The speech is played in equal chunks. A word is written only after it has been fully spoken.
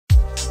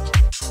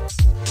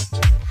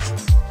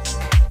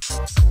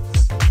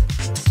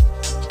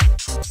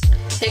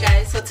Hey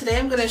guys, so today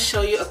I'm going to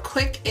show you a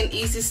quick and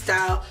easy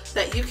style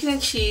that you can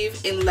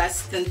achieve in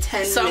less than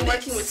 10 minutes. So I'm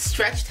working with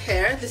stretched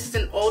hair. This is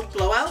an old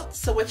blowout.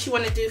 So what you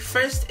want to do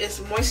first is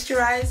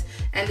moisturize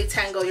and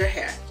detangle your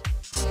hair.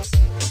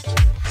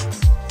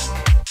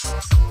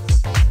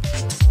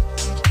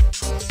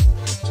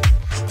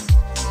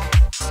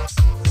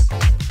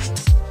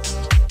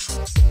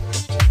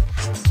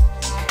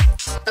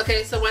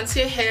 Okay, so once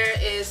your hair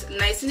is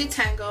nice and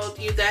detangled,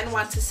 you then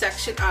want to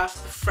section off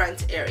the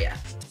front area.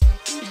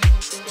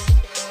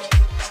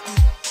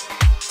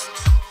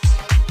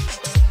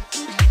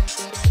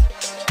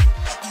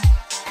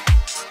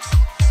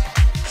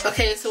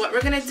 Okay, so what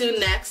we're going to do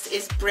next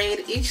is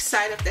braid each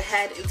side of the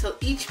head until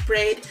each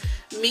braid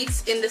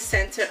meets in the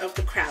center of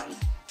the crown.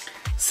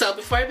 So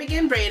before I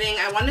begin braiding,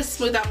 I want to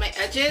smooth out my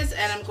edges,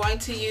 and I'm going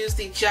to use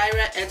the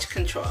Gyra Edge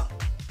Control.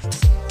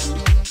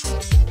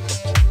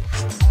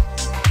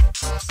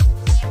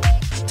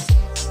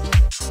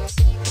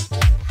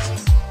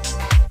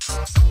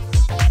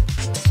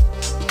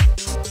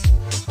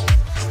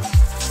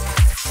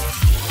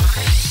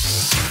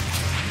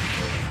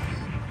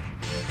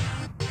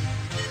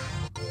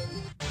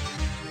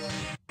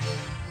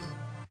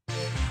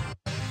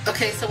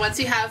 Okay, so once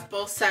you have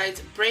both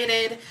sides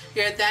braided,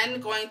 you're then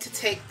going to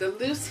take the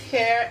loose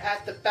hair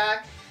at the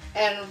back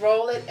and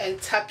roll it and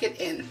tuck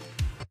it in.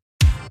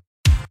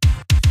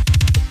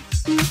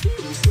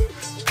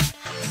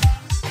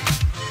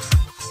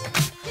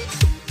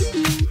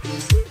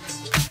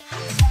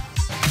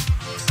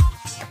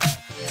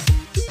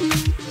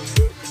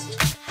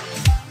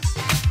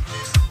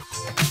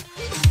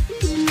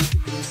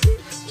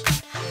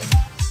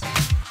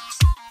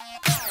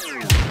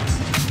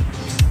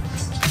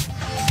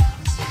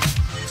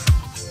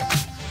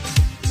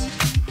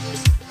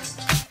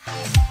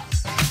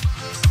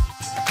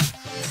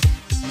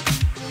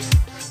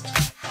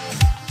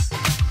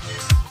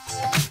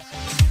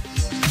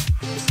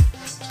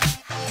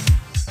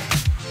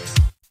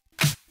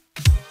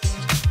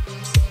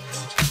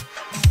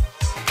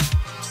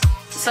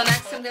 So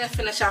next I'm going to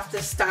finish off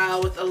this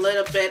style with a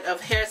little bit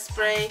of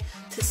hairspray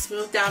to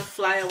smooth down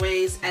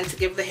flyaways and to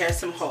give the hair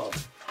some hold.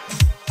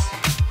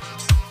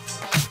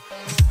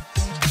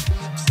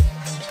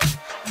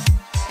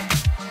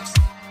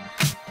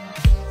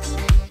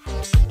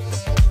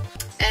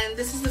 And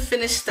this is the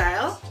finished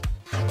style.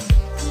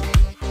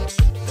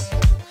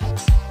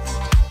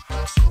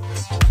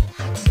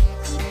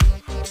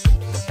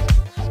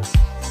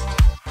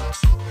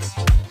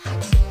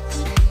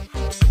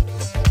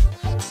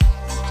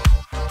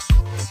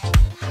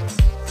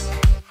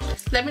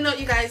 Let me know what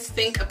you guys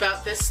think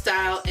about this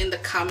style in the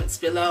comments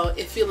below.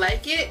 If you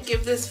like it,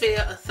 give this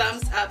video a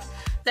thumbs up.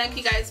 Thank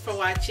you guys for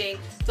watching.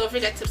 Don't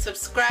forget to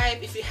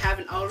subscribe if you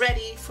haven't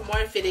already for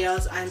more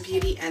videos on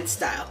beauty and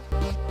style.